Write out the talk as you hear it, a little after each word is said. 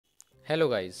Hello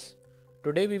guys,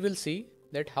 today we will see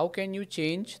that how can you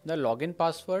change the login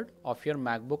password of your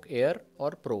MacBook Air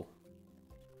or Pro.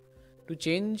 To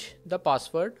change the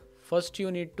password, first you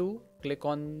need to click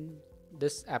on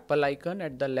this Apple icon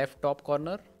at the left top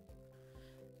corner.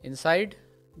 Inside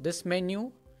this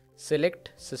menu,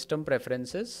 select System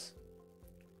Preferences.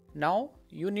 Now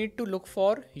you need to look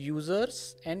for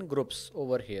Users and Groups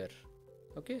over here.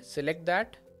 Okay, select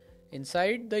that.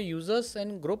 Inside the Users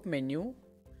and Group menu,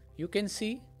 you can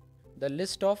see the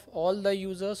list of all the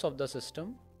users of the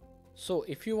system. So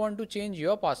if you want to change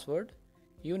your password,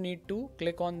 you need to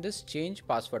click on this change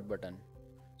password button.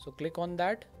 So click on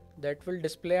that. That will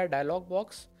display a dialog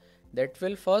box that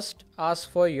will first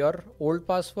ask for your old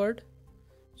password.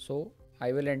 So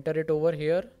I will enter it over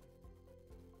here.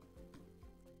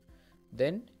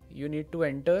 Then you need to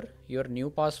enter your new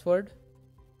password.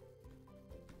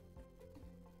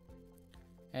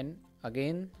 And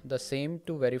again the same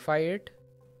to verify it.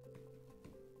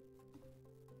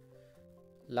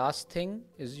 Last thing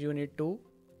is you need to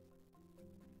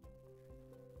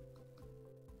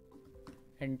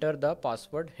enter the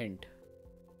password hint.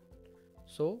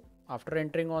 So after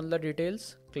entering all the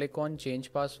details, click on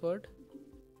change password.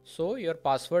 So your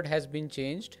password has been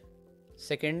changed.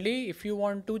 Secondly, if you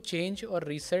want to change or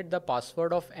reset the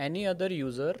password of any other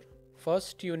user,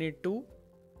 first you need to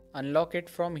unlock it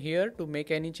from here to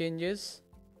make any changes.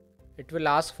 It will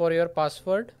ask for your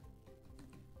password.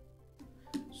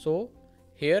 So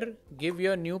here give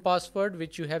your new password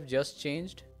which you have just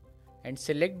changed and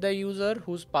select the user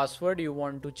whose password you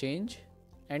want to change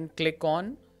and click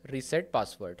on reset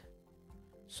password.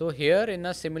 So here in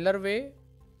a similar way,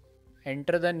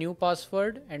 enter the new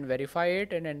password and verify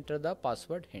it and enter the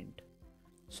password hint.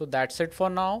 So that's it for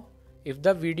now. If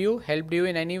the video helped you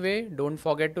in any way, don't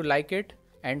forget to like it.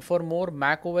 And for more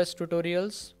Mac OS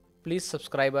tutorials, please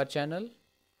subscribe our channel.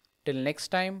 Till next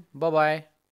time, bye bye.